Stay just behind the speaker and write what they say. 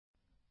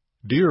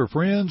Dear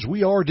friends,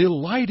 we are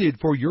delighted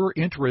for your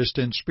interest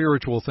in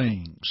spiritual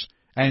things.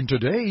 And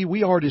today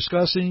we are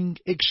discussing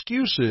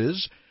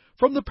excuses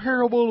from the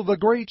parable of the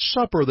Great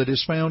Supper that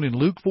is found in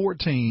Luke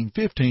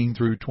 14:15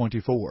 through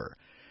 24.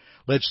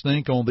 Let's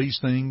think on these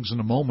things in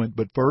a moment,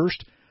 but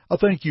first, a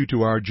thank you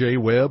to our Jay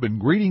Webb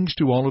and greetings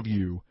to all of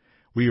you.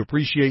 We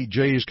appreciate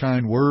Jay's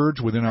kind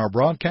words within our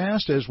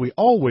broadcast, as we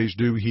always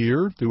do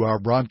here through our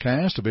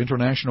broadcast of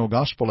International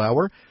Gospel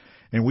Hour,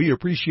 and we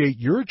appreciate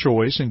your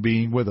choice in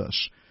being with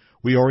us.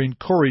 We are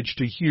encouraged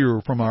to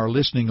hear from our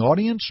listening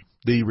audience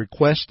the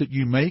requests that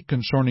you make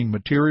concerning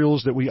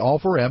materials that we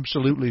offer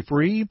absolutely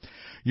free,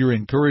 your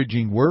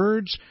encouraging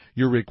words,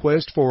 your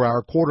request for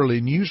our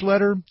quarterly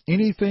newsletter.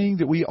 Anything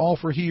that we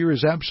offer here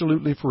is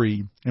absolutely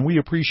free, and we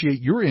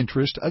appreciate your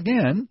interest,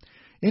 again,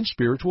 in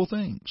spiritual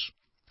things.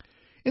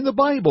 In the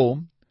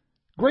Bible,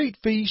 great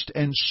feasts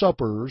and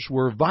suppers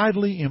were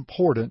vitally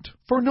important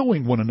for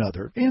knowing one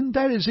another, and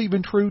that is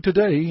even true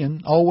today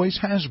and always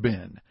has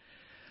been.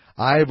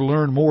 I've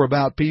learned more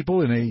about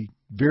people in a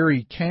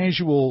very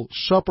casual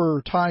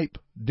supper-type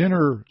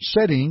dinner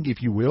setting,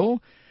 if you will,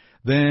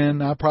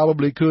 than I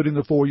probably could in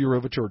the foyer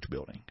of a church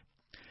building.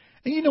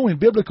 And in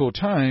biblical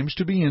times,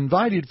 to be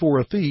invited for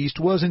a feast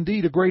was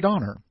indeed a great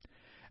honor.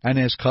 And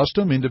as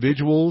custom,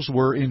 individuals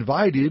were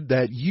invited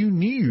that you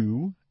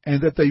knew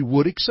and that they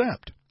would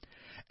accept.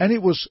 And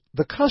it was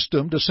the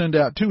custom to send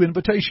out two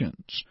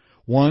invitations,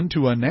 one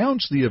to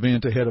announce the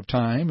event ahead of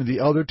time and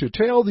the other to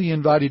tell the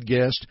invited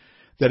guest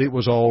that it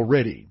was all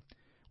ready.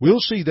 We'll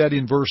see that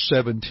in verse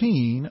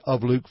 17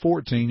 of Luke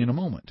 14 in a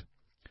moment.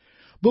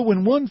 But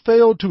when one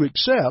failed to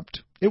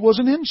accept, it was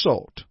an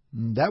insult.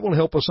 That will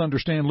help us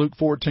understand Luke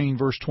 14,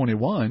 verse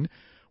 21,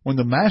 when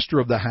the master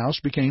of the house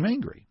became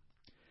angry.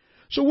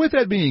 So with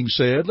that being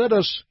said, let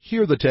us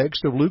hear the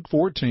text of Luke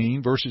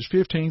 14, verses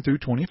 15 through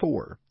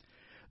 24.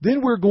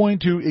 Then we're going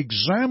to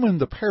examine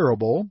the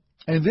parable,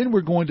 and then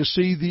we're going to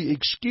see the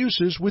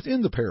excuses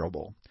within the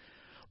parable.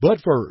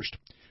 But first,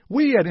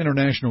 we at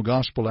International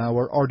Gospel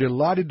Hour are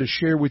delighted to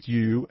share with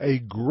you a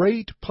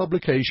great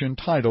publication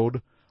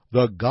titled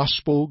The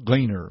Gospel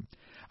Gleaner.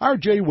 Our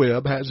Jay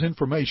Webb has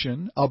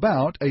information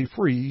about a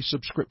free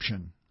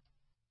subscription.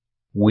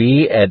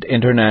 We at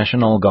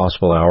International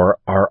Gospel Hour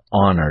are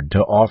honored to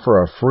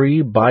offer a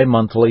free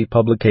bi-monthly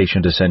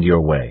publication to send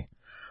your way.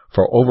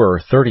 For over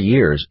 30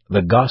 years,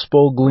 The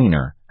Gospel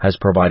Gleaner has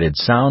provided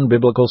sound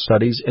biblical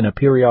studies in a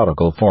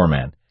periodical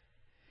format.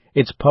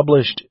 It's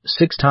published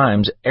 6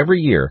 times every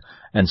year,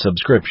 and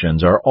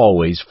subscriptions are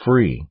always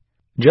free.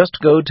 Just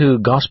go to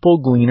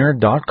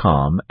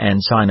gospelgleaner.com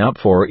and sign up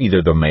for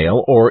either the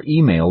mail or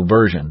email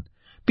version.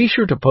 Be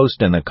sure to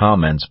post in the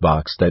comments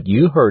box that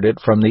you heard it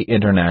from the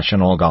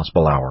International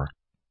Gospel Hour.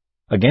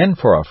 Again,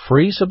 for a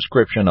free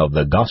subscription of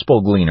the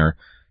Gospel Gleaner,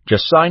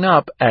 just sign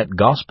up at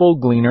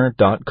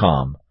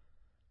gospelgleaner.com.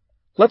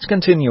 Let's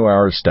continue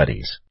our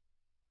studies.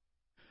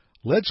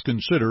 Let's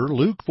consider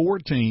Luke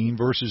 14,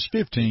 verses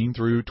 15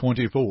 through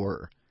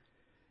 24.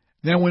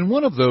 Now when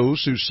one of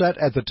those who sat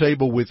at the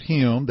table with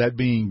him, that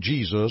being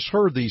Jesus,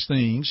 heard these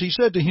things, he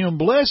said to him,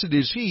 Blessed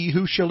is he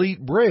who shall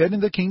eat bread in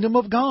the kingdom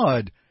of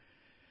God.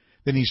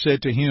 Then he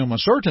said to him, A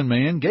certain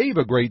man gave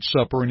a great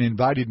supper and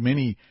invited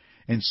many,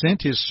 and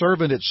sent his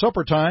servant at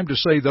supper time to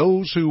say,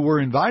 Those who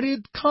were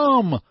invited,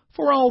 come,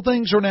 for all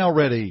things are now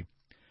ready.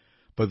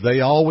 But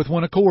they all with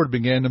one accord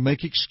began to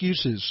make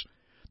excuses.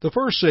 The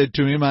first said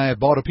to him, I have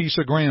bought a piece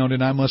of ground,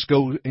 and I must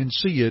go and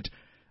see it.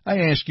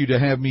 I ask you to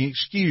have me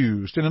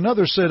excused. And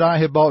another said, I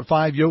have bought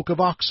 5 yoke of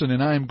oxen,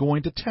 and I am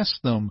going to test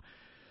them.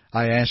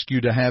 I ask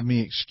you to have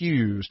me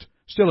excused.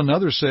 Still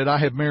another said, I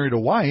have married a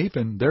wife,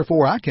 and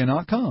therefore I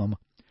cannot come.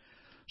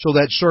 So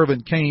that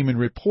servant came and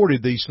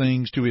reported these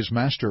things to his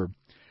master.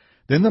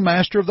 Then the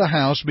master of the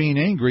house, being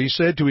angry,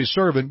 said to his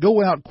servant,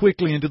 Go out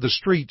quickly into the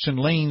streets and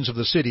lanes of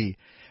the city,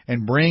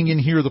 and bring in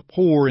here the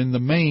poor, and the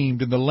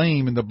maimed, and the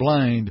lame, and the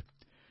blind.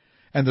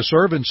 And the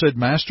servant said,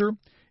 Master,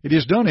 it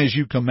is done as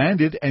you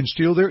commanded, and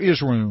still there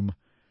is room.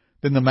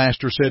 Then the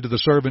master said to the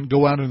servant,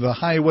 Go out into the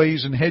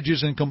highways and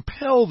hedges, and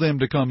compel them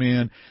to come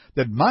in,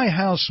 that my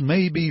house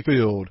may be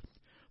filled.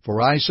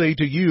 For I say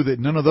to you that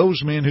none of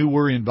those men who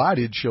were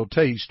invited shall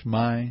taste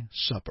my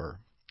supper.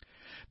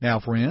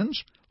 Now,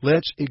 friends,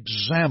 let's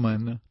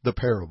examine the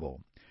parable.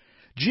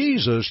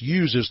 Jesus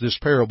uses this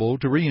parable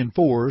to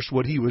reinforce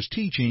what he was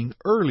teaching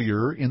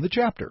earlier in the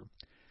chapter.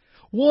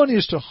 One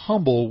is to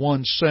humble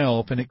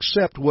oneself and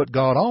accept what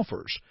God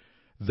offers.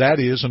 That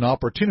is an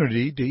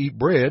opportunity to eat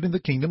bread in the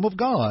kingdom of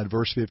God,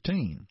 verse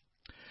 15.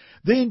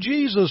 Then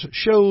Jesus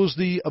shows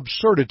the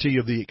absurdity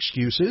of the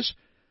excuses,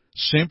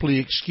 simply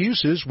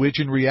excuses which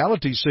in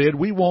reality said,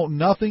 we want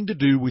nothing to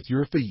do with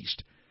your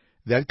feast.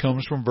 That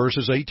comes from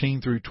verses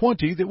 18 through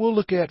 20 that we'll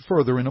look at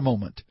further in a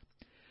moment.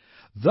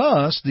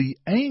 Thus, the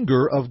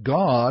anger of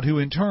God, who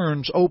in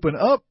turns open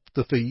up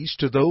the feast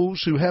to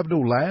those who have no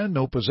land,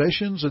 no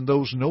possessions, and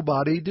those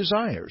nobody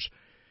desires.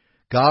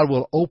 God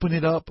will open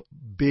it up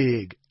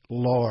big,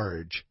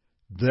 large.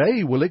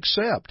 They will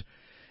accept.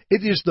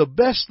 It is the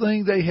best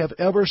thing they have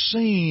ever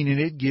seen,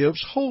 and it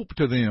gives hope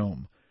to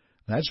them.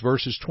 That's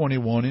verses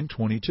 21 and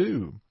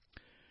 22.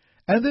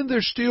 And then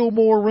there's still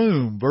more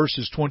room,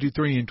 verses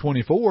 23 and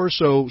 24.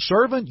 So,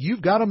 servant,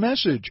 you've got a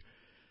message.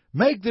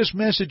 Make this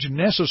message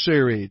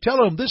necessary. Tell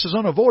them this is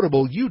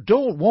unavoidable. You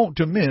don't want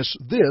to miss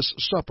this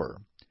supper.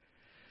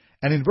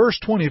 And in verse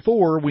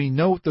 24, we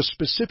note the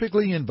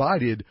specifically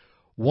invited,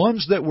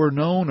 ones that were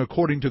known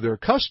according to their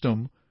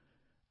custom,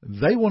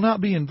 they will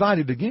not be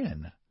invited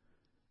again.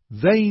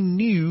 They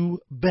knew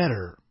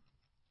better.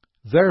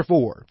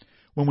 Therefore,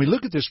 when we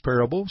look at this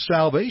parable,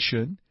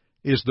 salvation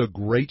is the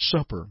great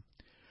supper.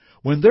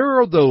 When there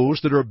are those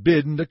that are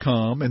bidden to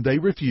come and they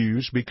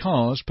refuse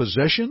because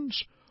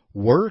possessions,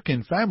 work,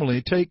 and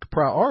family take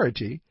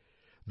priority,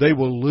 they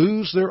will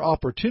lose their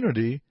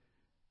opportunity,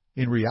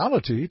 in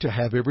reality, to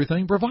have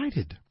everything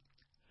provided.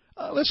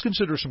 Let's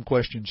consider some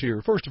questions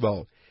here. First of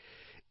all,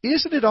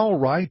 isn't it all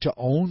right to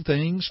own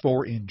things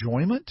for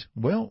enjoyment?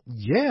 Well,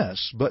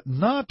 yes, but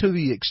not to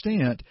the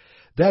extent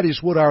that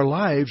is what our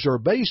lives are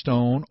based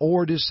on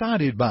or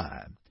decided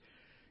by.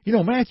 You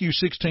know, Matthew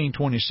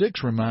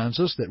 16:26 reminds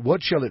us that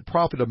what shall it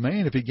profit a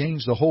man if he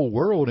gains the whole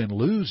world and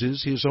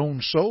loses his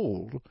own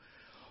soul?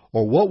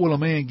 Or what will a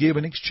man give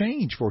in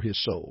exchange for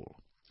his soul?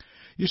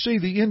 You see,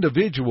 the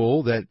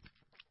individual that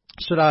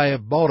said, I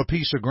have bought a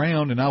piece of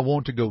ground and I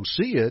want to go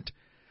see it,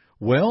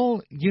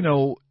 well, you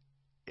know,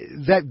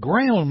 that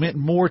ground meant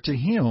more to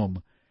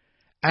him.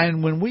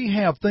 And when we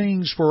have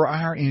things for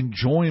our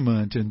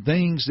enjoyment and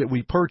things that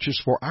we purchase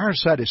for our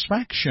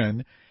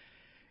satisfaction,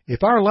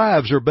 if our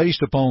lives are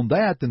based upon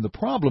that, then the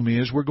problem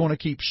is we're going to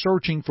keep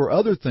searching for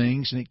other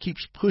things, and it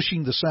keeps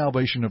pushing the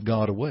salvation of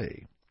God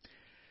away.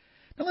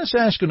 Now let's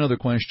ask another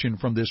question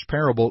from this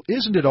parable.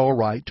 Isn't it all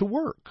right to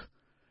work?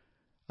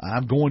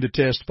 I'm going to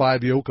test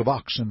 5 yoke of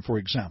oxen, for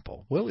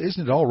example. Well,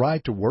 isn't it all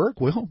right to work?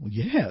 Well,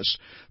 yes.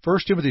 1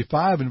 Timothy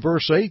 5 and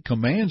verse 8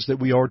 commands that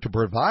we are to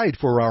provide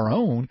for our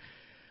own,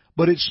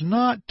 but it's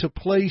not to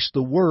place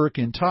the work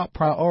in top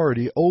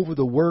priority over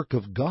the work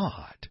of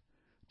God.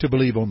 To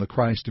believe on the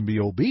Christ and be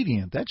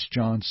obedient, that's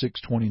John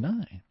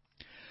 6:29.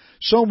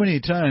 So many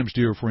times,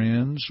 dear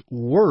friends,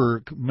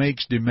 work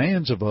makes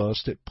demands of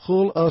us that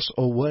pull us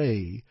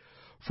away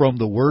from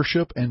the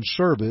worship and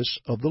service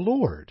of the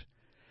Lord.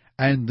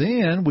 And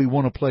then we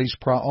want to place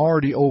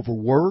priority over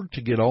work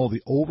to get all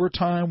the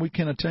overtime we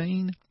can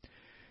attain.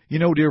 You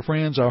know, dear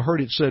friends, I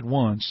heard it said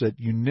once that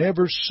you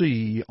never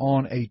see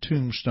on a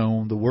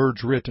tombstone the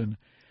words written,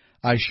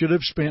 I should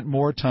have spent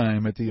more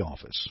time at the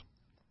office.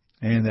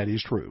 And that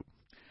is true.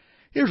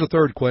 Here's a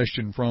third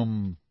question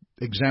from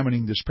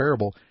examining this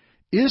parable.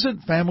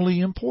 Isn't family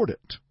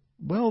important?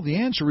 Well, the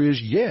answer is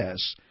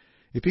yes.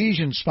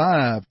 Ephesians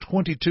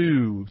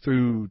 5:22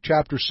 through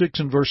chapter 6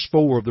 and verse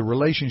 4 of the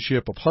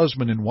relationship of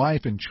husband and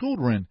wife and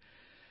children.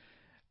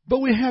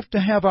 But we have to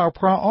have our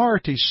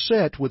priorities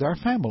set with our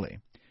family.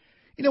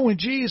 You know, when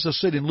Jesus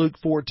said in Luke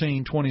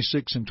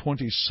 14:26 and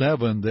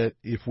 27 that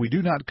if we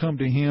do not come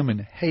to Him and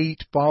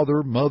hate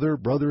father, mother,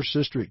 brother,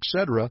 sister,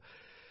 etc.,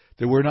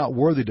 that we're not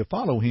worthy to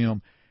follow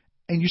Him,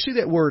 and you see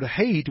that word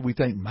hate, we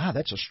think, my,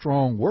 that's a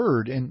strong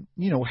word. And,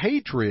 you know,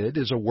 hatred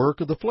is a work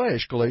of the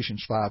flesh,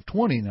 Galatians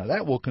 5:20. Now,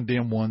 that will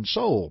condemn one's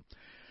soul.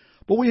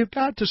 But we have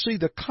got to see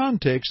the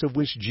context of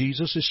which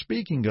Jesus is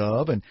speaking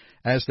of, and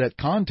as that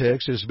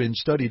context has been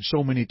studied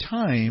so many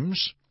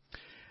times,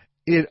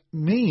 it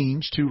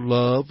means to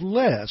love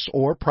less,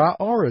 or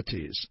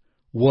priorities.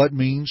 What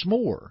means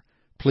more,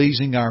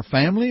 pleasing our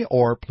family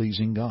or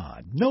pleasing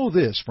God? Know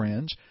this,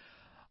 friends.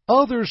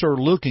 Others are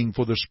looking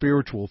for the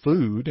spiritual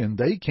food, and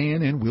they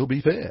can and will be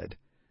fed.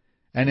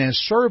 And as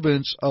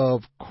servants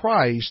of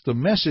Christ, the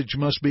message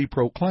must be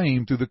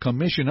proclaimed through the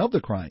commission of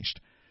the Christ,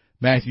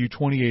 Matthew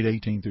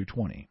 28:18 through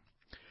 20.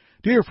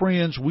 Dear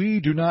friends, we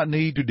do not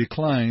need to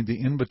decline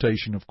the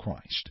invitation of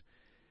Christ.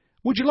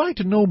 Would you like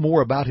to know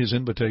more about His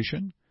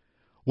invitation?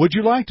 Would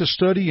you like to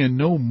study and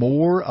know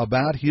more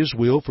about His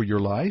will for your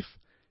life?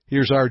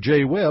 Here's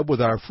R.J. Webb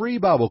with our free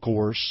Bible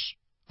course,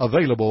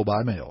 available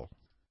by mail.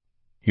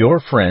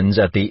 Your friends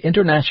at the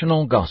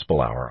International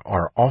Gospel Hour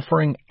are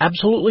offering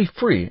absolutely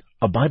free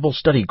a Bible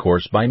study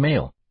course by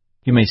mail.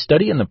 You may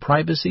study in the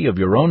privacy of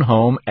your own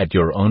home at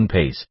your own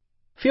pace.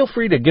 Feel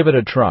free to give it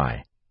a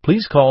try.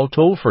 Please call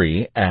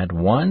toll-free at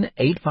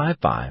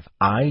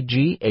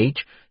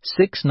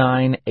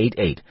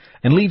 1-855-IGH-6988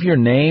 and leave your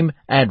name,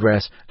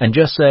 address, and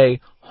just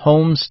say,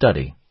 Home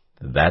Study.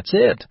 That's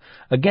it.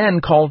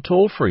 Again, call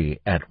toll-free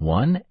at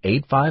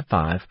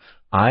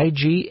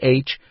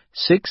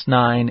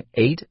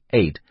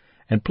 1-855-IGH-6988,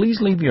 and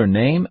please leave your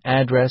name,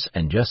 address,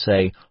 and just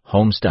say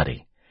Home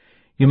Study.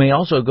 You may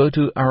also go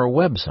to our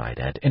website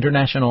at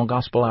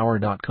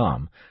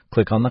internationalgospelhour.com,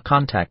 click on the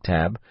Contact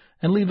tab,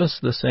 and leave us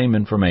the same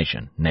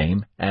information,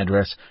 name,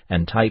 address,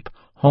 and type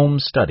Home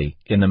Study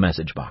in the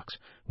message box.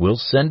 We'll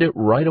send it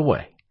right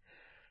away.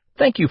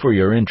 Thank you for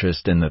your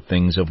interest in the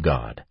things of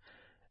God.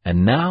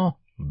 And now,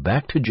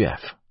 back to Jeff.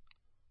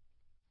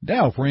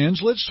 Now,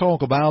 friends, let's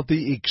talk about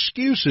the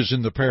excuses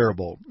in the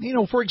parable. You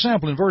know, for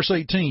example, in verse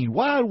 18,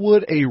 why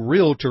would a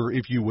realtor,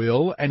 if you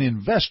will, an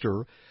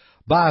investor,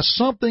 buy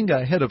something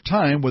ahead of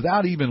time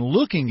without even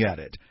looking at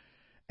it?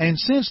 And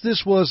since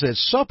this was at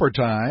supper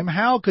time,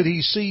 how could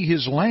he see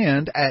his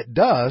land at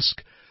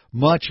dusk,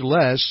 much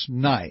less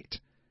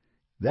night?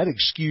 That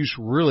excuse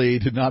really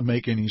did not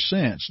make any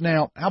sense.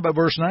 Now, how about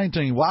verse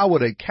 19? Why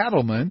would a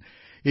cattleman,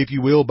 if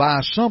you will, buy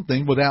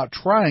something without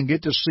trying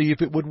it to see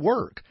if it would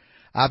work?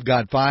 I've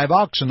got 5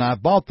 oxen,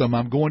 I've bought them,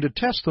 I'm going to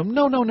test them.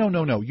 No.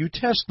 You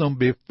test them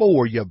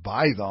before you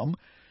buy them.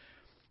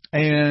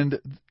 And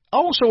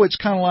also, it's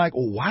kind of like,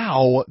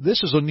 wow,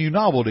 this is a new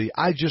novelty.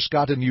 I just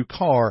got a new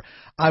car.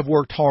 I've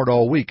worked hard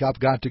all week. I've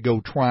got to go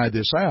try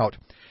this out.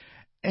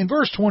 In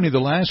verse 20, the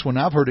last one,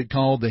 I've heard it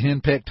called the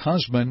henpecked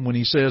husband when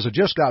he says, I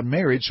just got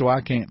married, so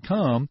I can't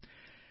come.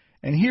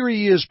 And here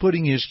he is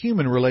putting his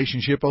human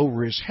relationship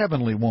over his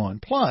heavenly one.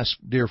 Plus,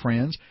 dear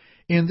friends,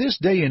 in this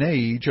day and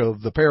age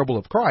of the parable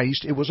of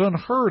Christ, it was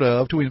unheard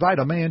of to invite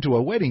a man to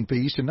a wedding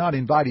feast and not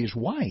invite his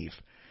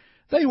wife.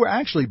 They were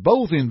actually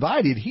both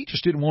invited. He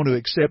just didn't want to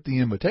accept the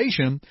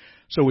invitation,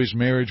 so his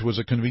marriage was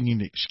a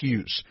convenient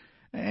excuse.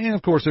 And,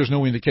 of course, there's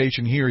no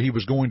indication here he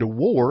was going to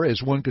war,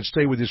 as one could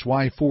stay with his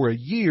wife for a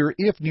year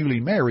if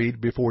newly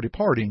married before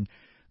departing,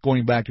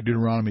 going back to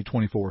Deuteronomy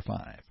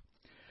 24:5.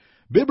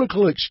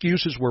 Biblical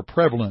excuses were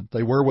prevalent.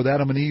 They were with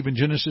Adam and Eve in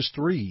Genesis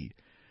 3.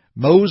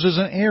 Moses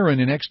and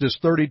Aaron in Exodus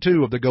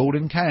 32 of the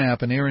golden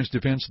calf and Aaron's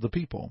defense of the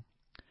people.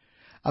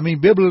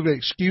 Biblical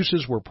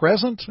excuses were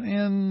present,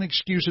 and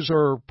excuses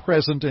are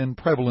present and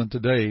prevalent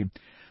today.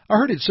 I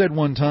heard it said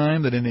one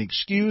time that an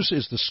excuse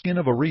is the skin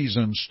of a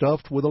reason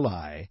stuffed with a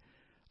lie.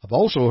 I've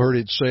also heard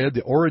it said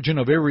the origin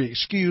of every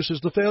excuse is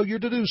the failure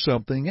to do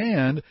something,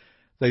 and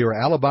they are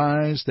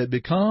alibis that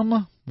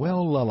become,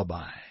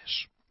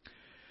 lullabies.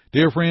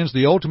 Dear friends,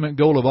 the ultimate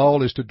goal of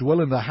all is to dwell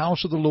in the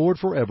house of the Lord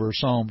forever,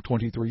 Psalm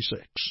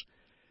 23:6.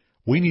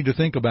 We need to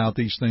think about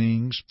these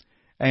things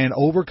and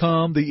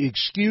overcome the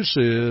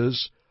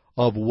excuses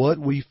of what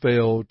we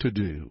fail to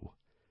do.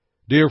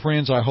 Dear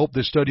friends, I hope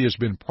this study has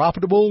been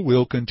profitable.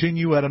 We'll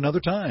continue at another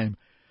time.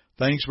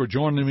 Thanks for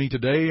joining me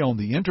today on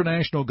the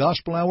International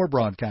Gospel Hour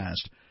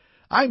broadcast.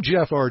 I'm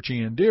Jeff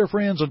Archie, and dear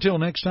friends, until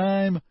next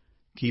time,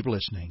 keep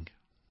listening.